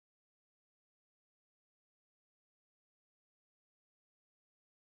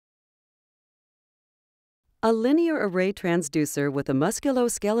A linear array transducer with a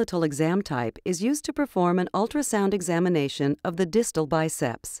musculoskeletal exam type is used to perform an ultrasound examination of the distal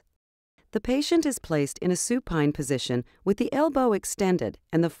biceps. The patient is placed in a supine position with the elbow extended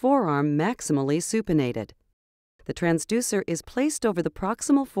and the forearm maximally supinated. The transducer is placed over the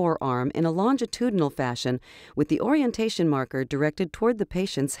proximal forearm in a longitudinal fashion with the orientation marker directed toward the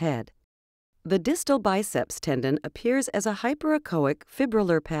patient's head. The distal biceps tendon appears as a hyperechoic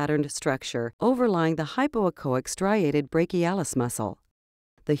fibrillar patterned structure overlying the hypoechoic striated brachialis muscle.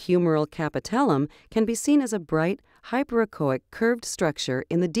 The humeral capitellum can be seen as a bright, hyperechoic curved structure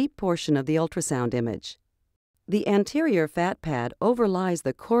in the deep portion of the ultrasound image. The anterior fat pad overlies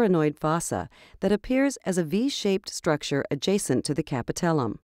the coronoid fossa that appears as a V-shaped structure adjacent to the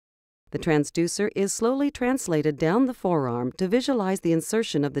capitellum. The transducer is slowly translated down the forearm to visualize the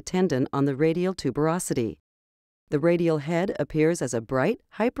insertion of the tendon on the radial tuberosity. The radial head appears as a bright,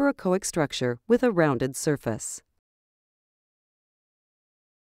 hyperechoic structure with a rounded surface.